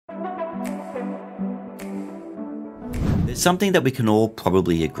There's something that we can all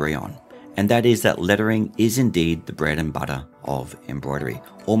probably agree on, and that is that lettering is indeed the bread and butter of embroidery.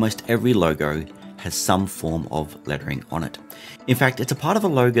 Almost every logo has some form of lettering on it. In fact, it's a part of a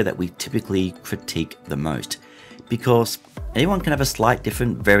logo that we typically critique the most, because anyone can have a slight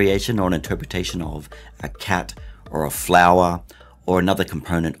different variation or an interpretation of a cat or a flower or another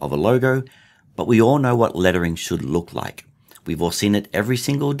component of a logo, but we all know what lettering should look like. We've all seen it every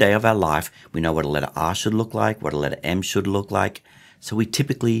single day of our life. We know what a letter R should look like, what a letter M should look like. So we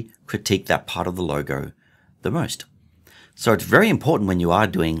typically critique that part of the logo the most. So it's very important when you are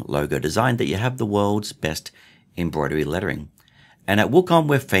doing logo design that you have the world's best embroidery lettering. And at Wilcom,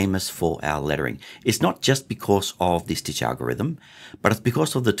 we're famous for our lettering. It's not just because of the stitch algorithm, but it's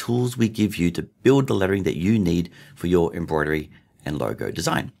because of the tools we give you to build the lettering that you need for your embroidery and logo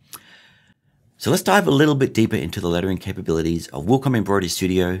design. So let's dive a little bit deeper into the lettering capabilities of Wilcom Embroidery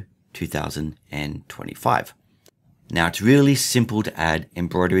Studio 2025. Now it's really simple to add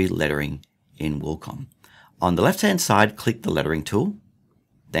embroidery lettering in Wilcom. On the left-hand side, click the lettering tool,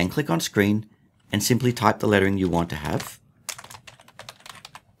 then click on screen and simply type the lettering you want to have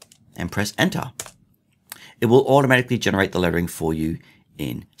and press enter. It will automatically generate the lettering for you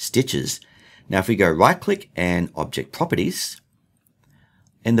in stitches. Now if we go right click and object properties,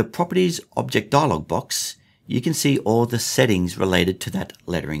 in the Properties Object dialog box, you can see all the settings related to that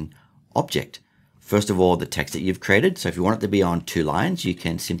lettering object. First of all, the text that you've created. So if you want it to be on 2 lines, you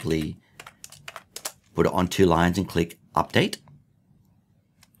can simply put it on 2 lines and click Update,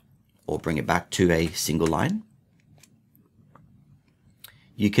 or bring it back to a single line.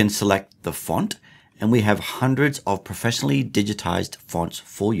 You can select the font, and we have hundreds of professionally digitized fonts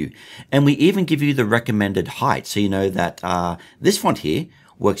for you. And we even give you the recommended height, so you know that this font here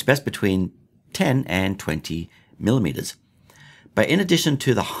works best between 10 and 20 millimeters. But in addition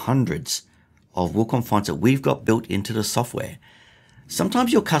to the hundreds of Wilcom fonts that we've got built into the software,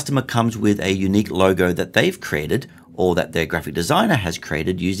 sometimes your customer comes with a unique logo that they've created or that their graphic designer has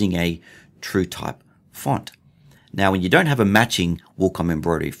created using a true type font. Now, when you don't have a matching Wilcom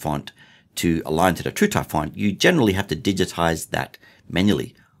embroidery font to align to the true type font, you generally have to digitize that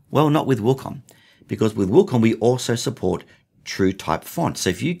manually. Well, not with Wilcom, because with Wilcom, we also support true type font.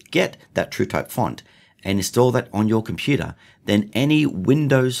 So if you get that true type font and install that on your computer, then any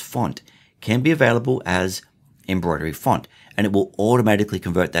Windows font can be available as embroidery font, and it will automatically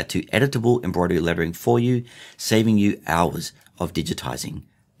convert that to editable embroidery lettering for you, saving you hours of digitizing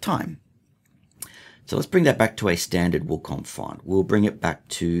time. So let's bring that back to a standard Wilcom font. We'll bring it back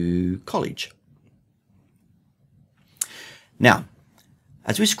to College. Now,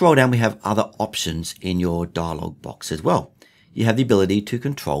 as we scroll down, we have other options in your dialog box as well. You have the ability to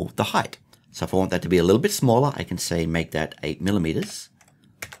control the height. So if I want that to be a little bit smaller, I can say make that 8 millimeters.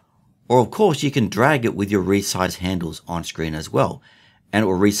 Or of course, you can drag it with your resize handles on screen as well, and it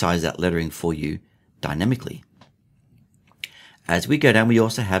will resize that lettering for you dynamically. As we go down, we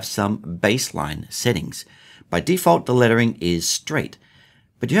also have some baseline settings. By default, the lettering is straight,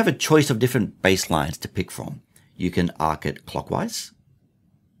 but you have a choice of different baselines to pick from. You can arc it clockwise.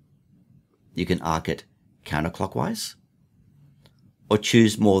 You can arc it counterclockwise, or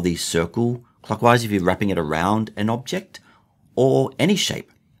choose more the circle clockwise if you're wrapping it around an object, or any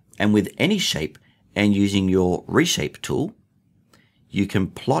shape. And with any shape and using your reshape tool, you can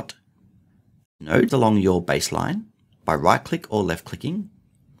plot nodes along your baseline by right click or left clicking.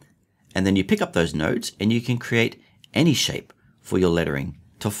 And then you pick up those nodes and you can create any shape for your lettering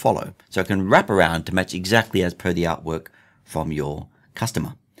to follow. So it can wrap around to match exactly as per the artwork from your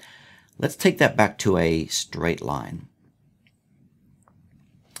customer. Let's take that back to a straight line.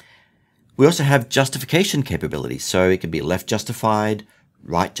 We also have justification capabilities. So it can be left justified,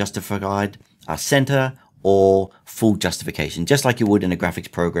 right justified, center, or full justification, just like you would in a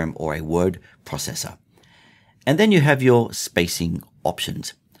graphics program or a word processor. And then you have your spacing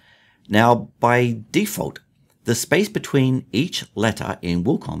options. Now, by default, the space between each letter in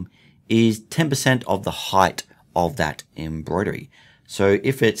Wilcom is 10% of the height of that embroidery. So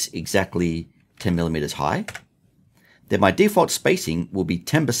if it's exactly 10 millimeters high, then my default spacing will be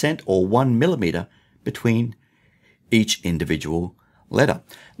 10% or 1 millimeter between each individual letter.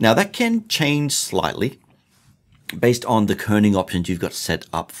 Now that can change slightly based on the kerning options you've got set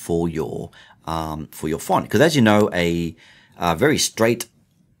up for your font. Because as you know, a very straight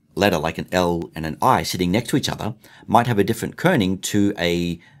letter like an L and an I sitting next to each other might have a different kerning to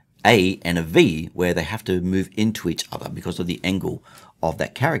a and a V, where they have to move into each other because of the angle of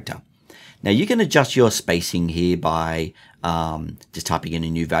that character. Now you can adjust your spacing here by just typing in a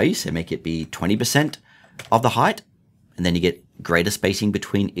new value. So make it be 20% of the height, and then you get greater spacing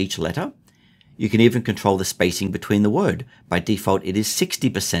between each letter. You can even control the spacing between the word. By default, it is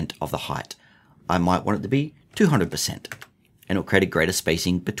 60% of the height. I might want it to be 200%, and it'll create a greater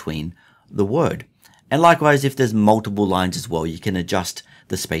spacing between the word. And likewise, if there's multiple lines as well, you can adjust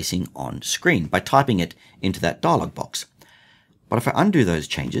the spacing on screen by typing it into that dialog box. But if I undo those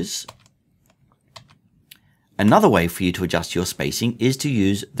changes, another way for you to adjust your spacing is to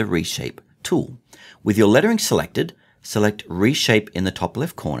use the Reshape tool. With your lettering selected, select Reshape in the top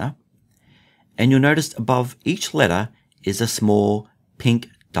left corner, and you'll notice above each letter is a small pink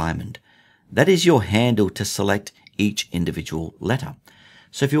diamond. That is your handle to select each individual letter.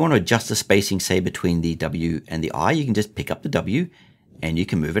 So if you want to adjust the spacing, say between the W and the I, you can just pick up the W and you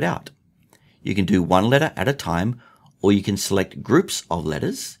can move it out. You can do one letter at a time, or you can select groups of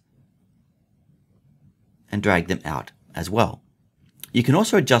letters and drag them out as well. You can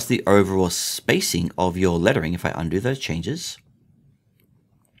also adjust the overall spacing of your lettering if I undo those changes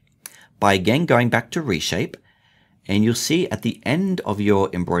by again going back to Reshape, and you'll see at the end of your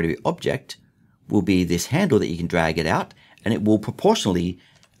embroidery object will be this handle that you can drag it out, and it will proportionally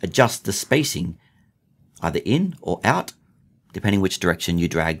adjust the spacing either in or out, depending which direction you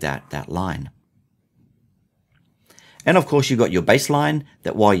drag that line. And of course, you've got your baseline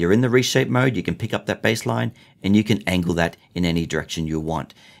that while you're in the reshape mode, you can pick up that baseline and you can angle that in any direction you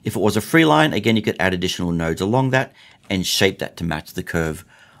want. If it was a free line, again, you could add additional nodes along that and shape that to match the curve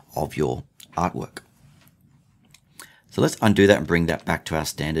of your artwork. So let's undo that and bring that back to our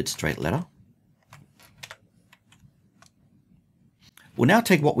standard straight letter. We'll now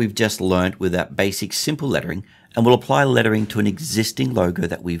take what we've just learned with that basic simple lettering, and we'll apply lettering to an existing logo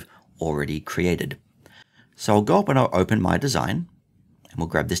that we've already created. So I'll go up and I'll open my design, and we'll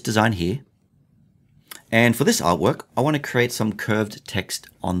grab this design here. And for this artwork, I want to create some curved text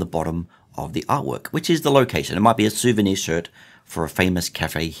on the bottom of the artwork, which is the location. It might be a souvenir shirt for a famous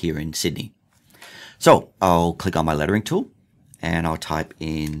cafe here in Sydney. So I'll click on my lettering tool and I'll type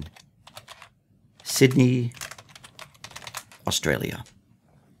in Sydney, Australia.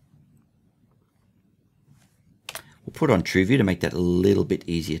 We'll put on True View to make that a little bit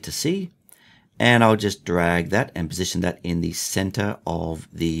easier to see. And I'll just drag that and position that in the center of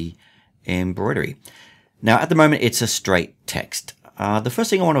the embroidery. Now at the moment it's a straight text. The first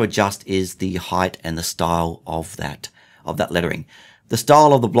thing I want to adjust is the height and the style of that lettering. The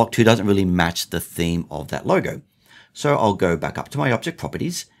style of the block 2 doesn't really match the theme of that logo. So I'll go back up to my object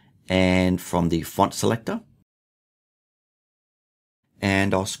properties and from the font selector,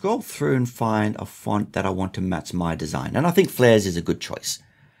 and I'll scroll through and find a font that I want to match my design. And I think Flares is a good choice.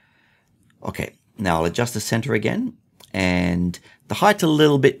 Okay, now I'll adjust the center again, and the height's a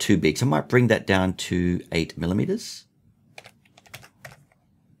little bit too big, so I might bring that down to 8mm.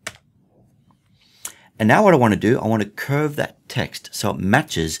 And now what I want to do, I want to curve that text so it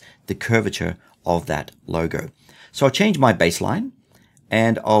matches the curvature of that logo. So I'll change my baseline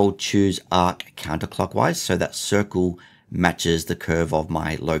and I'll choose arc counterclockwise so that circle matches the curve of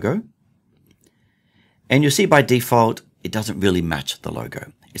my logo. And you'll see by default, it doesn't really match the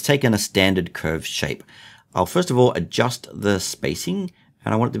logo. It's taken a standard curved shape. I'll first of all adjust the spacing,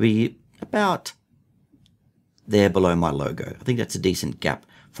 and I want it to be about there below my logo. I think that's a decent gap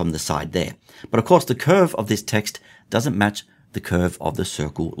from the side there. But of course, the curve of this text doesn't match the curve of the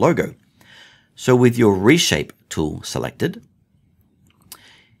circle logo. So with your Reshape tool selected,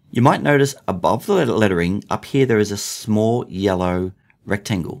 you might notice above the lettering up here, there is a small yellow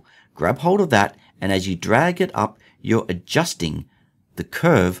rectangle. Grab hold of that, and as you drag it up, you're adjusting the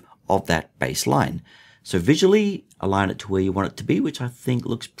curve of that base line. So visually align it to where you want it to be, which I think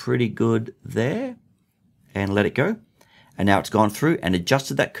looks pretty good there, and let it go. And now it's gone through and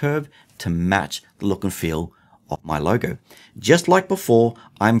adjusted that curve to match the look and feel of my logo. Just like before,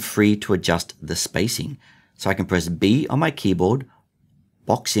 I'm free to adjust the spacing. So I can press B on my keyboard,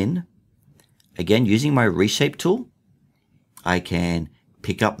 box in. Again, using my Reshape tool, I can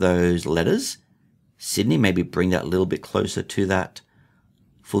pick up those letters. Sydney, maybe bring that a little bit closer to that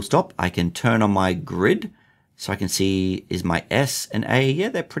full stop. I can turn on my grid so I can see, is my S and A, yeah,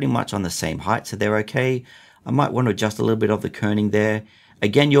 they're pretty much on the same height, so they're okay. I might want to adjust a little bit of the kerning there.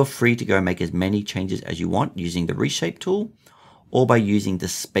 Again, you're free to go make as many changes as you want using the Reshape tool or by using the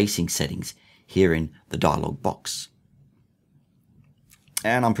spacing settings here in the dialog box.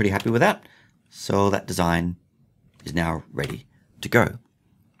 And I'm pretty happy with that. So that design is now ready to go.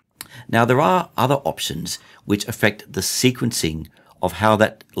 Now there are other options which affect the sequencing of how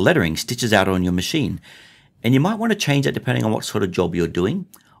that lettering stitches out on your machine. And you might want to change that depending on what sort of job you're doing,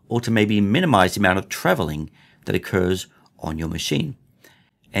 or to maybe minimize the amount of traveling that occurs on your machine.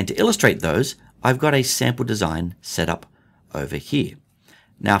 And to illustrate those, I've got a sample design set up over here.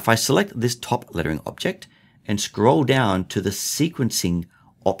 Now, if I select this top lettering object and scroll down to the sequencing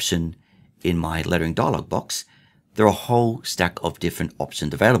option in my lettering dialog box, there are a whole stack of different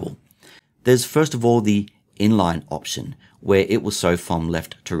options available. There's first of all the inline option, where it will sew from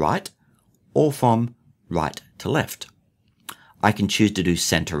left to right or from right to left. I can choose to do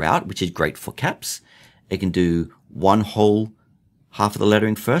center out, which is great for caps. It can do one whole half of the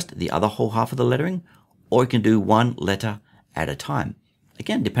lettering first, the other whole half of the lettering, or it can do one letter at a time.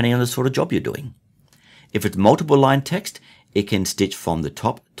 Again, depending on the sort of job you're doing. If it's multiple line text, it can stitch from the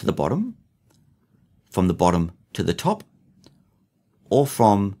top to the bottom, from the bottom to the top, or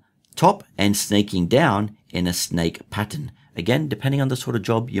from top and snaking down in a snake pattern. Again, depending on the sort of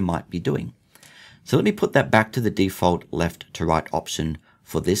job you might be doing. So let me put that back to the default left to right option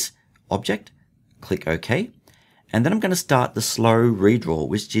for this object. Click OK. And then I'm going to start the slow redraw,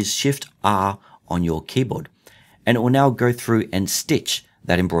 which is Shift R on your keyboard. And it will now go through and stitch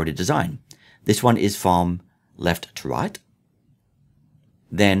that embroidered design. This one is from left to right,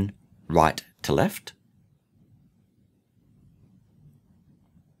 then right to left.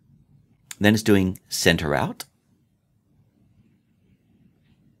 Then it's doing center out,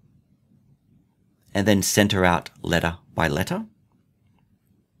 and then center out letter by letter.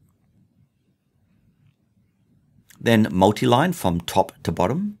 Then multi-line from top to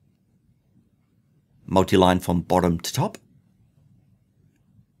bottom, multi-line from bottom to top,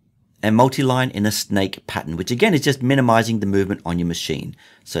 and multi-line in a snake pattern, which again is just minimizing the movement on your machine.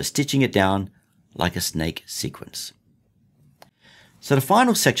 So stitching it down like a snake sequence. So the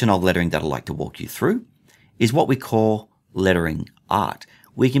final section of lettering that I'd like to walk you through is what we call lettering art.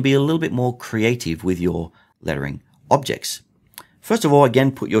 We can be a little bit more creative with your lettering objects. First of all,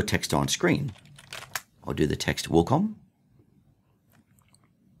 again, put your text on screen. I'll do the text Wilcom.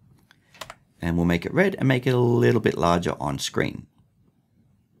 And we'll make it red and make it a little bit larger on screen.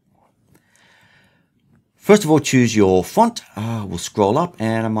 First of all, choose your font. We'll scroll up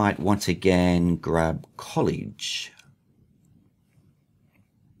and I might once again grab College.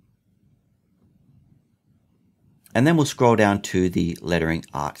 And then we'll scroll down to the lettering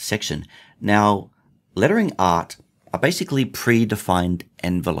art section. Now, lettering art are basically predefined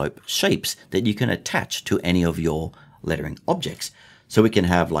envelope shapes that you can attach to any of your lettering objects. So we can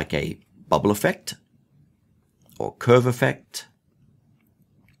have like a bubble effect, or curve effect,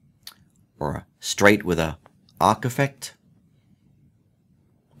 or a straight with a arc effect,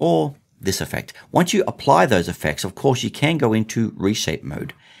 or this effect. Once you apply those effects, of course, you can go into reshape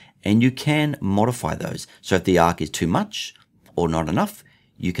mode and you can modify those. So if the arc is too much or not enough,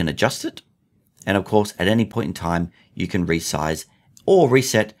 you can adjust it. And of course, at any point in time, you can resize or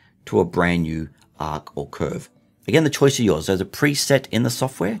reset to a brand new arc or curve. Again, the choice is yours. There's a preset in the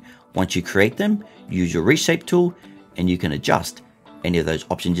software. Once you create them, use your reshape tool and you can adjust any of those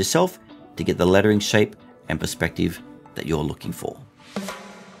options yourself to get the lettering shape and perspective that you're looking for.